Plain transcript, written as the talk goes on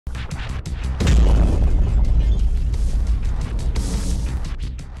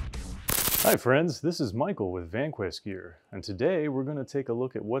Hi friends, this is Michael with Vanquest Gear, and today we're going to take a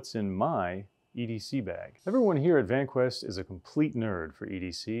look at what's in my EDC bag. Everyone here at Vanquest is a complete nerd for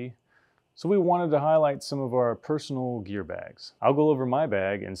EDC, so we wanted to highlight some of our personal gear bags. I'll go over my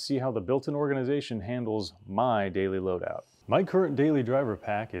bag and see how the built-in organization handles my daily loadout. My current daily driver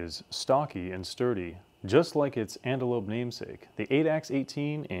pack is stocky and sturdy, just like its Antelope namesake, the ADAX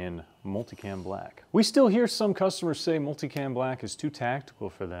 18 in Multicam Black. We still hear some customers say Multicam Black is too tactical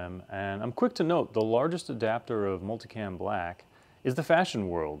for them, and I'm quick to note the largest adapter of Multicam Black is the fashion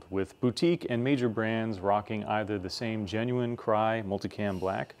world, with boutique and major brands rocking either the same genuine Crye Multicam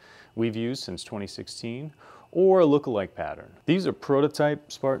Black we've used since 2016, or a look-alike pattern. These are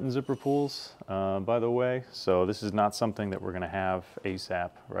prototype Spartan zipper pulls, by the way, so this is not something that we're gonna have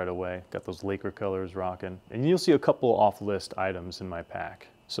ASAP right away. Got those Laker colors rocking. And you'll see a couple off-list items in my pack.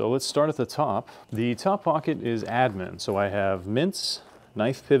 So let's start at the top. The top pocket is admin, so I have mints,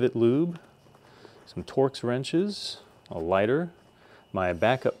 knife pivot lube, some Torx wrenches, a lighter, my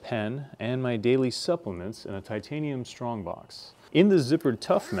backup pen, and my daily supplements in a titanium strongbox. In the zippered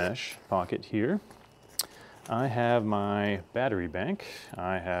tough mesh pocket here, I have my battery bank,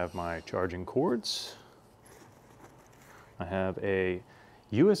 I have my charging cords, I have a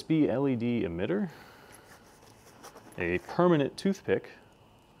USB LED emitter, a permanent toothpick,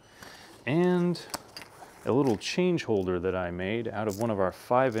 and a little change holder that I made out of one of our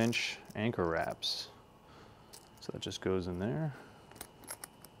 5-inch anchor wraps. So that just goes in there.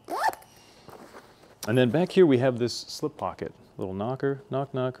 And then back here we have this slip pocket. Little knocker,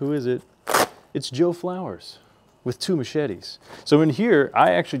 knock knock, who is it? It's Joe Flowers with 2 machetes. So in here,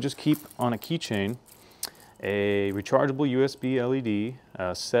 I actually just keep on a keychain a rechargeable USB LED,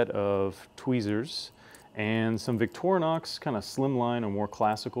 a set of tweezers, and some Victorinox kind of slimline or more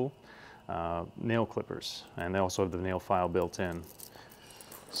classical nail clippers. And they also have the nail file built in.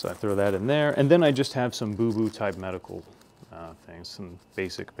 So I throw that in there. And then I just have some boo-boo type medical things, some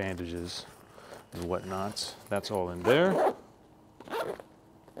basic bandages and whatnot. That's all in there.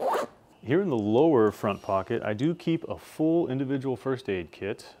 Here in the lower front pocket, I do keep a full individual first aid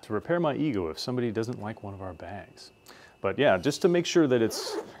kit to repair my ego if somebody doesn't like one of our bags. But yeah, just to make sure that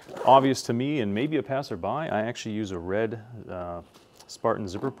it's obvious to me and maybe a passerby, I actually use a red Spartan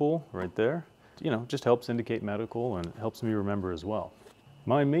zipper pull right there. You know, just helps indicate medical and helps me remember as well.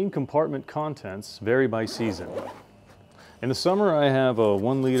 My main compartment contents vary by season. In the summer, I have a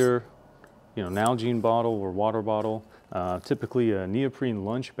 1 liter, Nalgene bottle or water bottle, typically a neoprene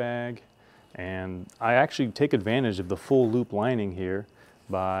lunch bag. And I actually take advantage of the full loop lining here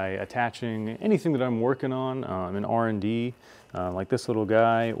by attaching anything that I'm working on, in R&D, like this little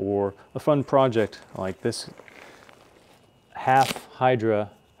guy, or a fun project like this half Hydra,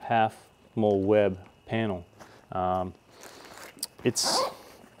 half mole web panel. It's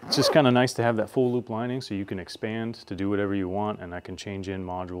just kind of nice to have that full loop lining so you can expand to do whatever you want, and I can change in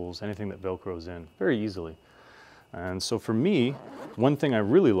modules, anything that Velcros in very easily. And so for me, one thing I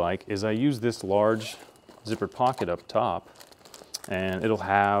really like is I use this large zippered pocket up top, and it'll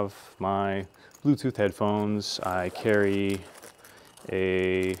have my Bluetooth headphones. I carry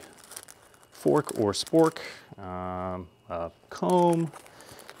a fork or spork, a comb,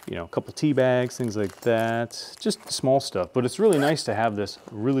 a couple tea bags, things like that. Just small stuff, but it's really nice to have this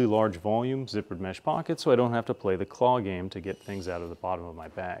really large volume zippered mesh pocket so I don't have to play the claw game to get things out of the bottom of my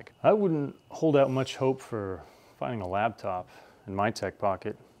bag. I wouldn't hold out much hope for finding a laptop in my tech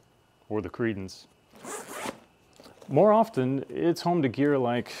pocket or the Credence. More often, it's home to gear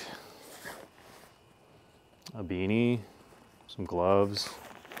like a beanie, some gloves,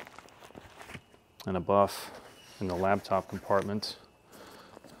 and a buff in the laptop compartment.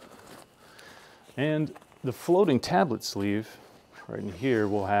 And the floating tablet sleeve right in here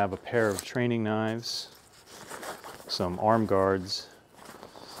will have a pair of training knives, some arm guards,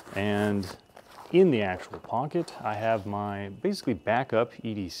 and in the actual pocket, I have my basically backup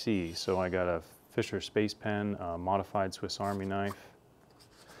EDC. So I got a Fisher Space Pen, a modified Swiss Army knife,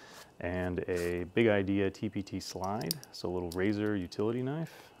 and a Big Idea TPT slide, so a little razor utility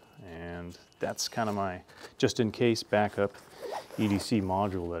knife. And that's kind of my just in case backup EDC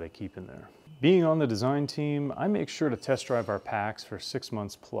module that I keep in there. Being on the design team, I make sure to test drive our packs for 6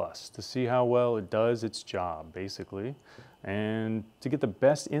 months plus to see how well it does its job, basically, and to get the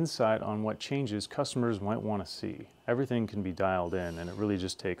best insight on what changes customers might want to see. Everything can be dialed in, and it really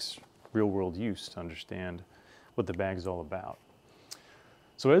just takes real-world use to understand what the bag's all about.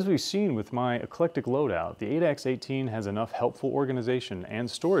 So as we've seen with my eclectic loadout, the ADAX 18 has enough helpful organization and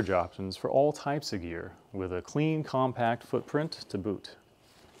storage options for all types of gear, with a clean, compact footprint to boot.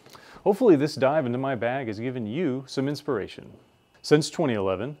 Hopefully this dive into my bag has given you some inspiration. Since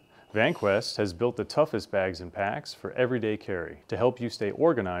 2011, Vanquest has built the toughest bags and packs for everyday carry to help you stay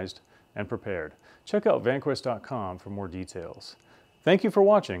organized and prepared. Check out vanquest.com for more details. Thank you for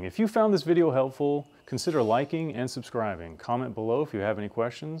watching. If you found this video helpful, consider liking and subscribing. Comment below if you have any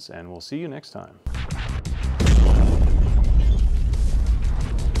questions, and we'll see you next time.